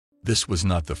This was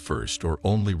not the first or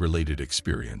only related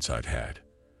experience I'd had.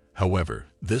 However,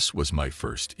 this was my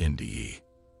first NDE.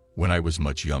 When I was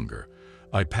much younger,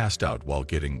 I passed out while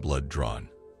getting blood drawn,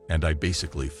 and I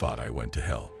basically thought I went to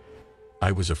hell.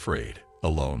 I was afraid,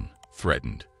 alone,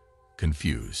 threatened,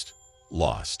 confused,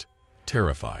 lost,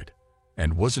 terrified,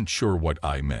 and wasn't sure what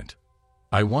I meant.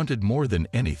 I wanted more than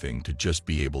anything to just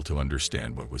be able to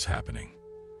understand what was happening.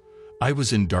 I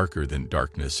was in darker than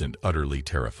darkness and utterly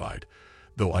terrified,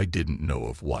 though I didn't know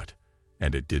of what,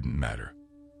 and it didn't matter.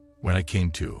 When I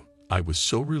came to, I was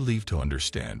so relieved to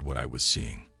understand what I was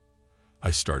seeing.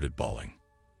 I started bawling.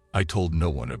 I told no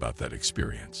one about that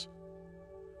experience.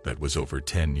 That was over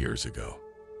 10 years ago.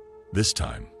 This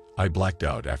time, I blacked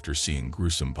out after seeing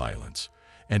gruesome violence,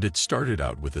 and it started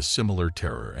out with a similar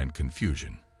terror and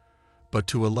confusion, but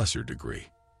to a lesser degree.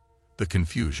 The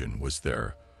confusion was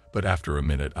there, but after a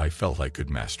minute I felt I could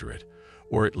master it,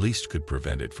 or at least could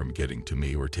prevent it from getting to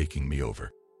me or taking me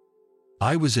over.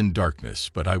 I was in darkness,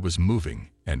 but I was moving,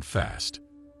 and fast.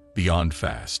 Beyond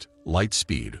fast, light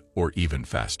speed, or even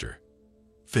faster.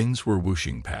 Things were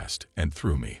whooshing past and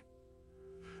through me.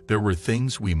 There were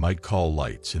things we might call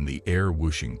lights in the air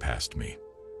whooshing past me.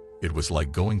 It was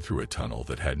like going through a tunnel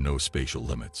that had no spatial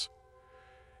limits.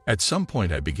 At some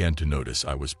point I began to notice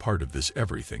I was part of this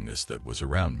everythingness that was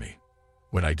around me.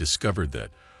 When I discovered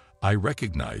that, I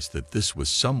recognized that this was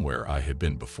somewhere I had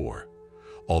been before,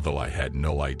 although I had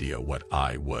no idea what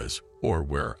I was or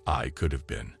where I could have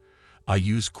been. I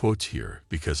use quotes here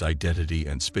because identity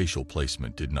and spatial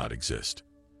placement did not exist.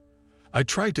 I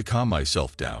tried to calm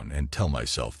myself down and tell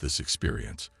myself this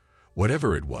experience,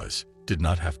 whatever it was, did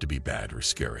not have to be bad or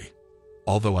scary.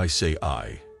 Although I say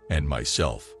I and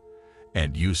myself,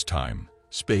 and use time,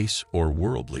 space, or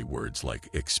worldly words like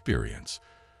experience,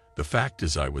 the fact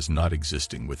is I was not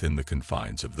existing within the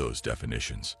confines of those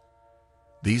definitions.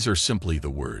 These are simply the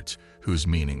words whose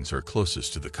meanings are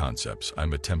closest to the concepts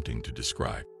I'm attempting to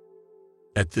describe.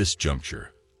 At this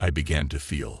juncture, I began to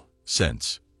feel,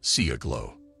 sense, see a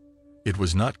glow. It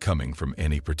was not coming from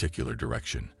any particular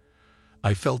direction.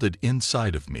 I felt it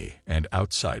inside of me and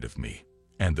outside of me,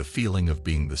 and the feeling of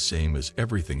being the same as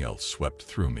everything else swept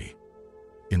through me.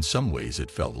 In some ways it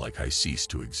felt like I ceased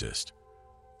to exist.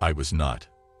 I was not,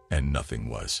 and nothing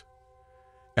was.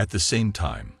 At the same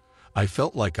time, I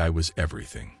felt like I was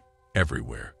everything,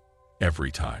 everywhere,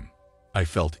 every time. I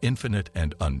felt infinite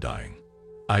and undying.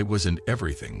 I was and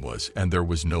everything was, and there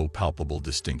was no palpable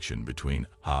distinction between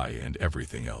I and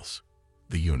everything else.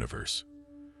 The universe.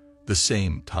 The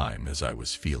same time as I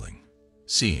was feeling,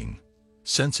 seeing,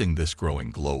 sensing this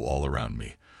growing glow all around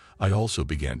me, I also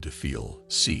began to feel,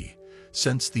 see,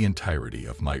 sense the entirety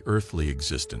of my earthly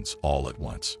existence all at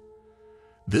once.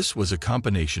 This was a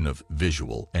combination of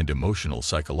visual and emotional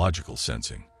psychological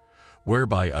sensing,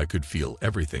 whereby I could feel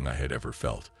everything I had ever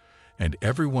felt, and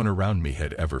everyone around me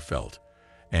had ever felt,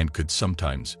 and could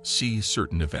sometimes see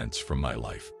certain events from my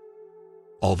life.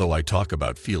 Although I talk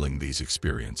about feeling these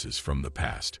experiences from the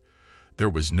past, there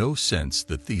was no sense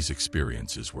that these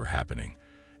experiences were happening,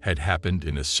 had happened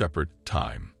in a separate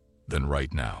time than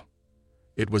right now.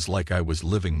 It was like I was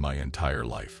living my entire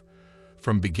life,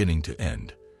 from beginning to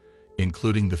end,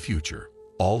 including the future,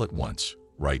 all at once,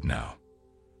 right now.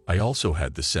 I also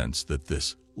had the sense that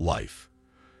this life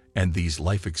and these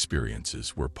life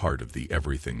experiences were part of the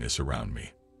everythingness around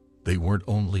me. They weren't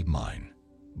only mine,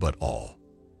 but all.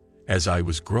 As I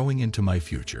was growing into my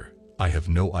future, I have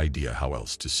no idea how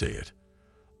else to say it.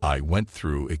 I went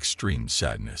through extreme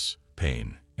sadness,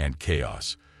 pain, and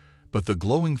chaos, but the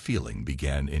glowing feeling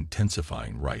began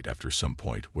intensifying right after some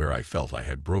point where I felt I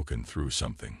had broken through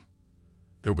something.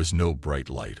 There was no bright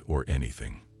light or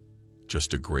anything,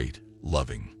 just a great,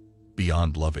 loving,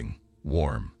 beyond loving,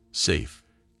 warm, safe,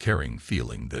 caring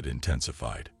feeling that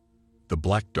intensified. The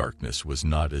black darkness was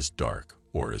not as dark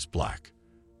or as black,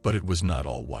 but it was not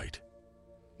all white.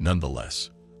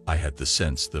 Nonetheless, I had the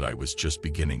sense that I was just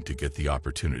beginning to get the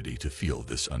opportunity to feel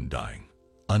this undying,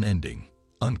 unending,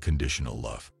 unconditional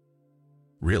love.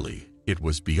 Really, it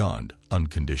was beyond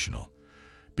unconditional,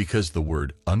 because the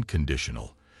word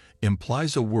unconditional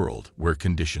implies a world where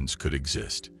conditions could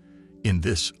exist. In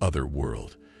this other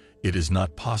world, it is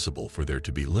not possible for there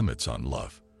to be limits on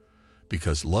love,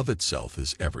 because love itself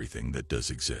is everything that does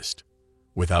exist.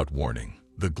 Without warning,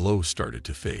 the glow started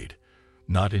to fade,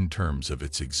 not in terms of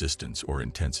its existence or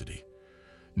intensity.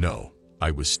 No, I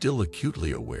was still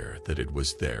acutely aware that it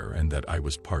was there and that I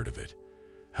was part of it.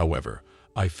 However,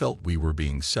 I felt we were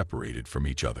being separated from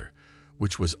each other,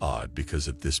 which was odd because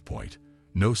at this point,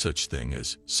 no such thing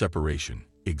as separation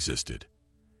existed.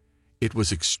 It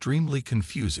was extremely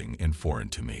confusing and foreign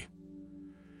to me.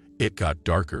 It got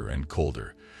darker and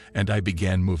colder, and I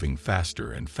began moving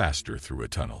faster and faster through a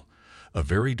tunnel, a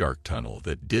very dark tunnel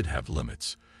that did have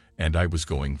limits, and I was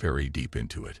going very deep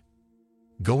into it.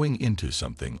 Going into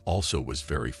something also was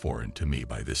very foreign to me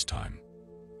by this time.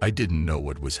 I didn't know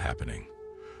what was happening,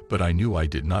 but I knew I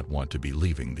did not want to be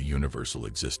leaving the universal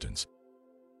existence.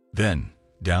 Then,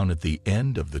 down at the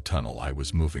end of the tunnel I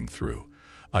was moving through,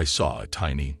 I saw a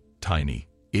tiny,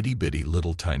 itty-bitty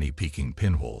little tiny peeking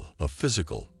pinhole of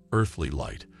physical, earthly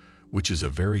light, which is a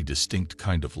very distinct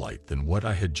kind of light than what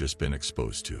I had just been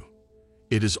exposed to.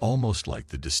 It is almost like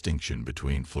the distinction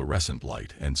between fluorescent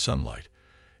light and sunlight,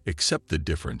 except the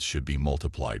difference should be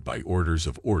multiplied by orders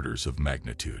of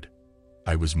magnitude.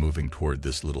 I was moving toward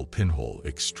this little pinhole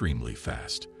extremely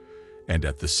fast, and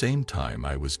at the same time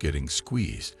I was getting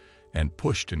squeezed and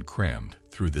pushed and crammed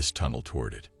through this tunnel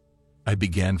toward it. I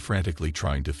began frantically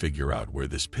trying to figure out where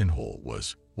this pinhole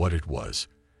was, what it was,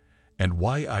 and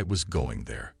why I was going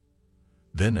there.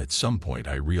 Then at some point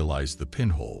I realized the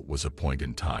pinhole was a point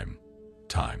in time.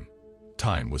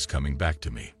 Time was coming back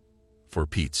to me. For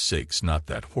Pete's sakes, not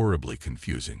that horribly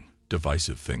confusing,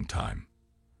 divisive thing, time.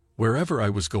 Wherever I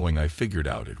was going, I figured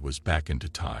out it was back into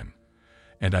time,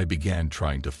 and I began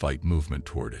trying to fight movement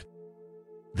toward it.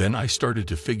 Then I started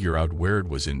to figure out where it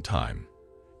was in time.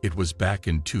 It was back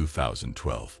in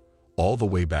 2012, all the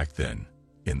way back then,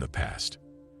 in the past.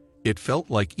 It felt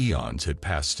like eons had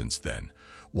passed since then.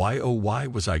 Why, oh why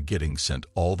was I getting sent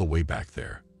all the way back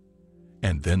there?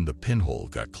 And then the pinhole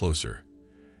got closer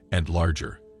and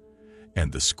larger,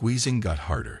 and the squeezing got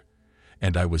harder,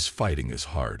 and I was fighting as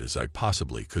hard as I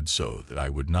possibly could so that I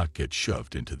would not get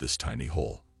shoved into this tiny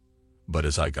hole. But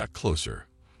as I got closer,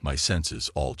 my senses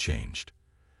all changed.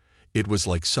 It was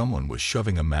like someone was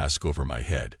shoving a mask over my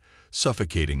head,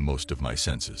 suffocating most of my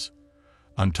senses.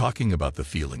 I'm talking about the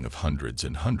feeling of hundreds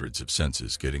and hundreds of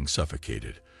senses getting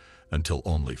suffocated, until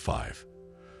only 5,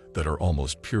 that are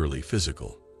almost purely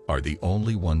physical, are the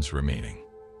only ones remaining.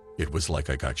 It was like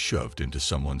I got shoved into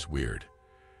someone's weird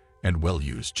and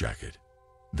well-used jacket.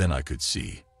 Then I could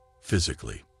see,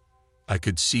 physically. I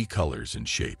could see colors and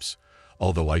shapes,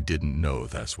 although I didn't know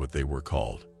that's what they were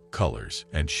called, colors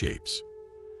and shapes.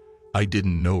 I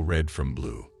didn't know red from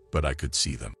blue, but I could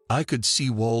see them. I could see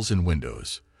walls and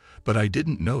windows, but I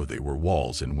didn't know they were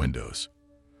walls and windows.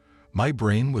 My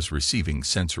brain was receiving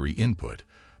sensory input,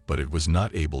 but it was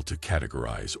not able to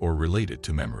categorize or relate it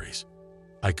to memories.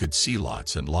 I could see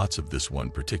lots and lots of this one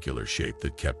particular shape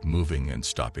that kept moving and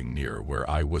stopping near where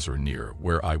I was or near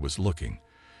where I was looking,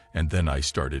 and then I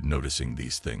started noticing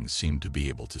these things seemed to be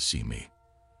able to see me.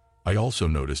 I also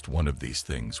noticed one of these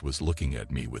things was looking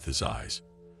at me with his eyes.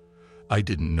 I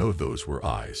didn't know those were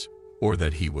eyes, or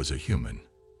that he was a human,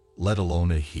 let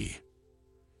alone a he.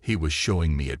 He was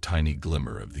showing me a tiny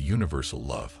glimmer of the universal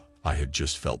love I had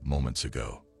just felt moments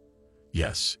ago.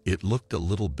 Yes, it looked a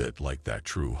little bit like that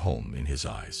true home in his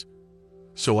eyes.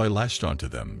 So I latched onto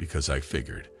them because I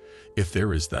figured, if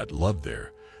there is that love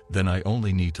there, then I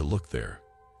only need to look there,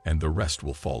 and the rest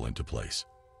will fall into place.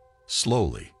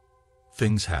 Slowly,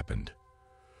 things happened.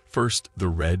 First, the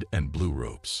red and blue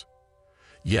ropes.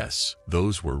 Yes,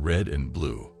 those were red and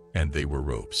blue, and they were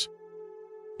ropes.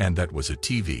 And that was a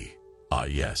TV. Ah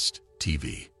yes,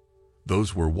 TV.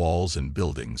 Those were walls and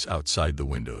buildings outside the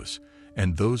windows,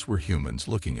 and those were humans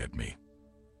looking at me.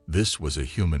 This was a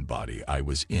human body I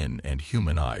was in and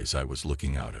human eyes I was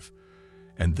looking out of.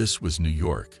 And this was New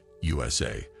York,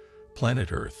 USA,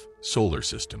 planet Earth, solar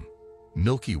system,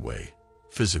 Milky Way,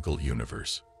 physical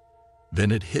universe.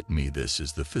 Then it hit me, this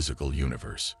is the physical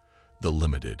universe, the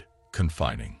limited,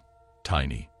 confining,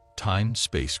 tiny,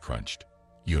 time-space crunched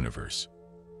universe.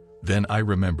 Then I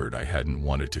remembered I hadn't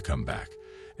wanted to come back,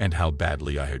 and how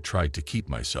badly I had tried to keep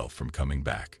myself from coming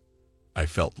back. I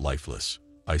felt lifeless,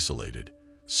 isolated,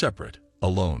 separate,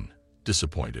 alone,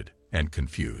 disappointed, and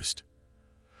confused.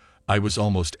 I was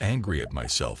almost angry at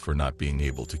myself for not being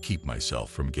able to keep myself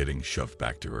from getting shoved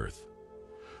back to Earth.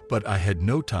 But I had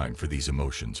no time for these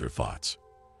emotions or thoughts.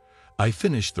 I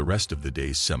finished the rest of the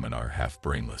day's seminar half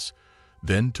brainless,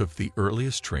 then took the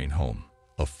earliest train home,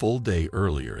 a full day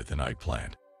earlier than I'd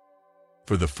planned.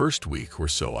 For the first week or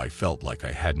so I felt like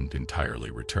I hadn't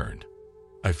entirely returned.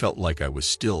 I felt like I was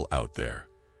still out there,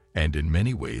 and in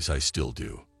many ways I still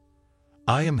do.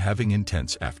 I am having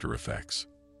intense after effects.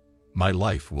 My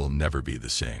life will never be the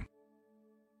same.